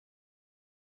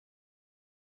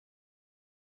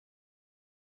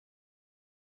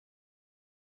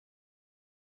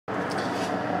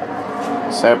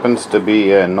This happens to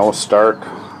be a no start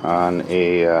on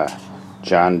a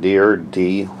John Deere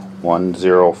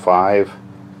D105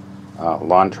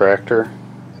 lawn tractor.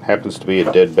 It happens to be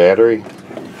a dead battery.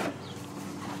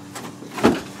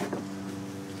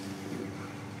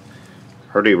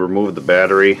 Already removed the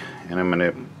battery, and I'm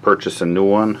going to purchase a new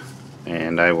one,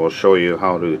 and I will show you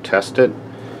how to test it.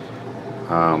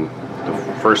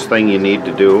 The first thing you need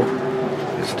to do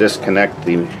is disconnect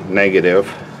the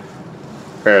negative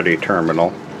battery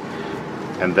terminal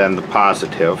and then the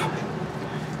positive,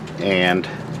 and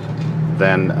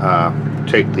then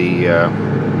take the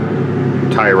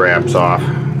tie wraps off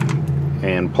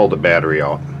and pull the battery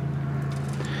out.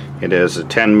 It is a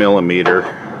 10 millimeter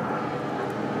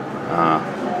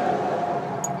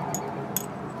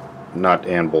nut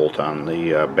and bolt on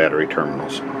the battery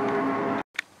terminals.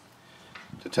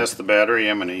 To test the battery,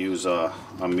 I'm going to use a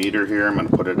meter here. I'm going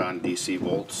to put it on DC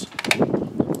volts.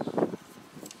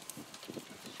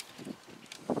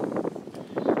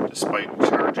 Despite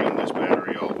charging this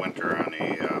battery all winter on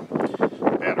a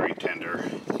battery tender,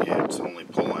 it's only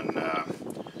pulling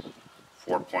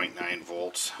 4.9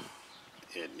 volts.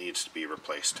 It needs to be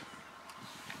replaced.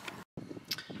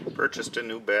 Purchased a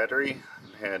new battery.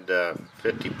 Had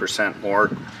 50% more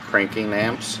cranking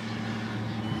amps,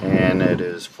 and it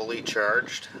is fully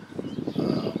charged.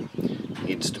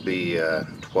 Needs to be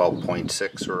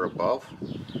 12.6 or above.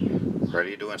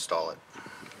 Ready to install it.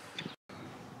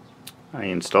 I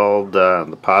installed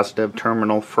the positive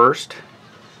terminal first,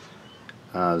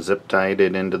 zip tied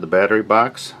it into the battery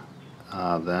box.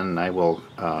 Then I will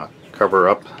cover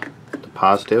up the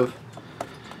positive,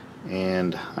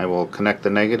 and I will connect the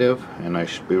negative, and I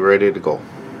should be ready to go.